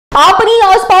આપની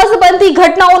આસપાસ બનતી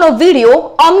ઘટનાઓનો વિડિયો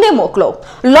અમને મોકલો।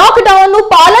 લોકડાઉનનું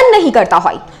પાલન નહીં કરતા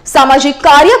હોય, સામાજિક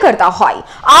કાર્ય કરતા હોય,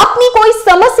 આપની કોઈ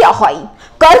સમસ્યા હોય,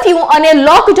 कर्फ्यू અને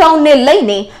લોકડાઉન ને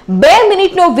લઈને 2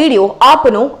 મિનિટનો વિડિયો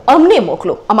આપનો અમને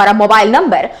મોકલો। અમારા મોબાઈલ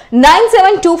નંબર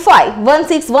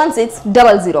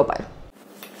 9725161600 પર।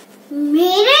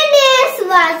 मेरे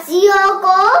देशवासियों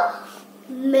को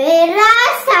मेरा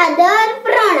सादर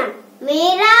प्रणाम।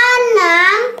 मेरा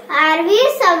नाम आरवी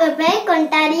सगभाई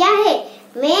कंटारिया है।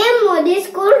 मैं मोदी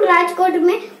स्कूल राजकोट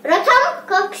में प्रथम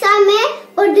कक्षा में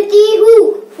पढ़ती हूँ।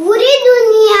 पूरी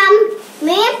दुनिया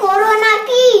में कोरोना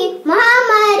की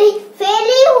महामारी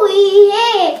फैली हुई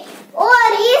है और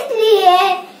इसलिए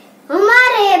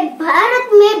हमारे भारत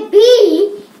में भी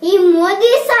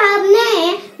मोदी साहब ने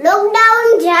लॉकडाउन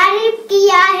जारी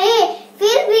किया है।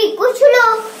 फिर भी कुछ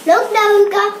लोग लॉकडाउन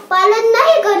का पालन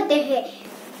नहीं करते हैं।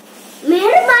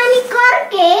 मेहरबानी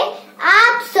करके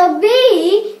आप सभी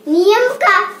नियम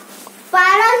का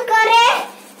पालन करें,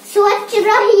 स्वच्छ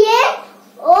रहिए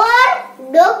और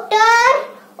डॉक्टर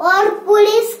और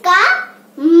पुलिस का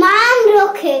मान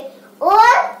रखें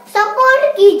और सपोर्ट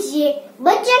कीजिए।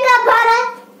 बचेगा भारत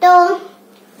तो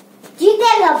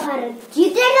जीतेगा भारत,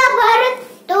 जीतेगा भारत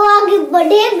तो आगे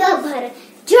बढ़ेगा भारत।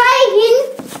 जय हिंद,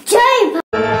 जय भारत।